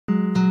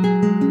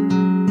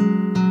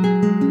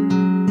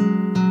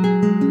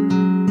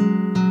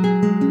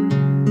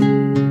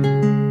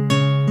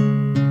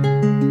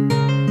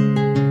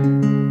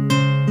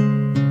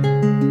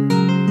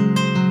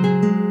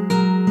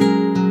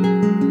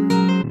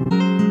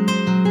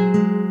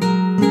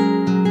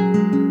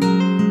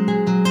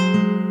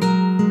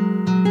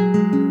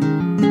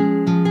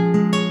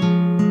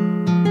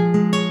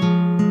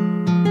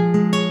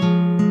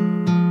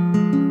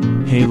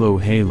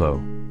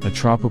Halo, a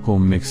tropical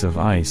mix of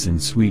ice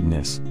and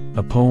sweetness,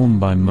 a poem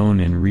by Mon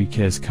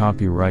Enriquez,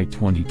 copyright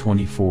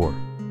 2024.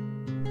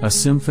 A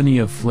symphony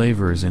of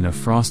flavors in a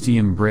frosty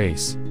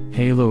embrace,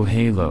 Halo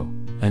Halo,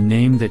 a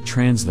name that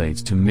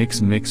translates to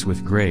mix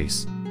with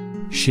grace.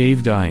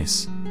 Shaved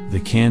ice, the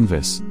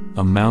canvas,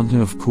 a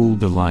mountain of cool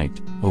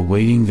delight,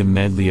 awaiting the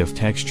medley of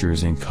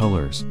textures and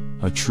colors,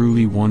 a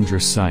truly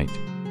wondrous sight.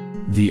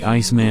 The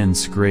iceman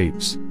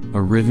scrapes,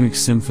 a rhythmic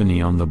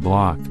symphony on the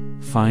block,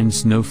 fine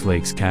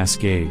snowflakes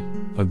cascade,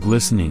 a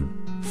glistening,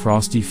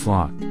 frosty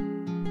flock.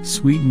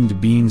 Sweetened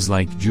beans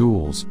like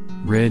jewels,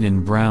 red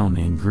and brown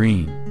and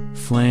green,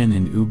 flan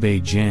and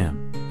ube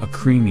jam, a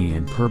creamy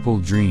and purple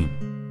dream.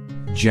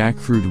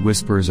 Jackfruit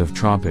whispers of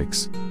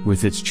tropics,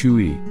 with its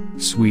chewy,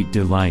 sweet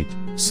delight,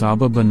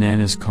 Saba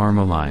bananas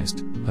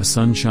caramelized, a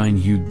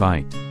sunshine-hued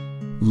bite.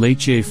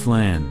 Leche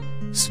flan,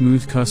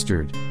 smooth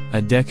custard,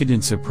 a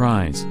decadent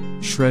surprise,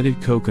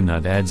 shredded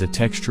coconut adds a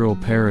textural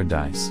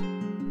paradise.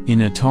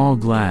 In a tall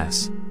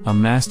glass, a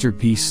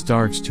masterpiece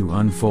starts to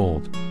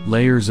unfold,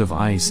 layers of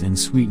ice and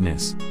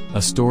sweetness,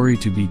 a story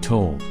to be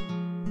told.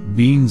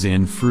 Beans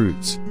and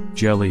fruits,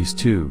 jellies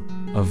too,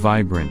 a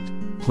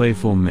vibrant,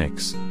 playful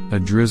mix, a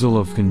drizzle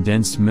of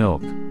condensed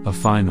milk, a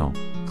final,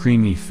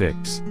 creamy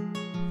fix.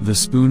 The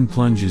spoon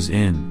plunges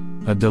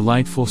in, a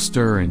delightful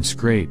stir and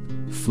scrape,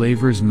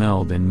 flavors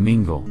meld and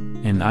mingle,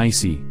 an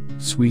icy,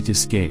 sweet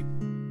escape.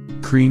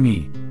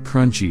 Creamy,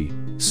 crunchy,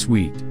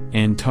 sweet,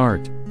 and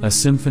tart, a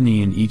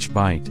symphony in each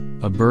bite,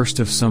 a burst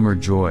of summer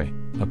joy,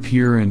 a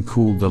pure and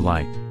cool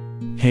delight.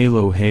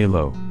 Halo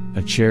Halo,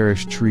 a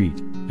cherished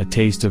treat, a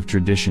taste of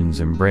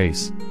tradition's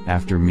embrace,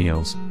 after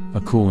meals,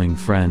 a cooling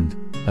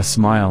friend, a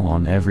smile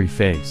on every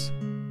face.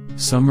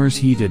 Summer's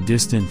heat a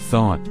distant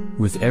thought,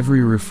 with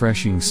every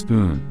refreshing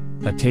spoon,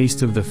 a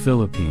taste of the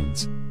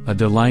Philippines, a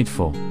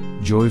delightful,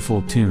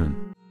 joyful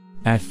tune.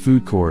 At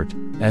Food Court,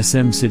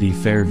 SM City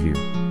Fairview,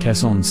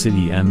 Quezon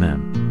City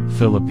MM,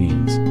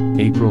 Philippines,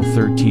 April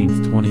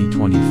 13,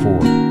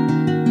 2024.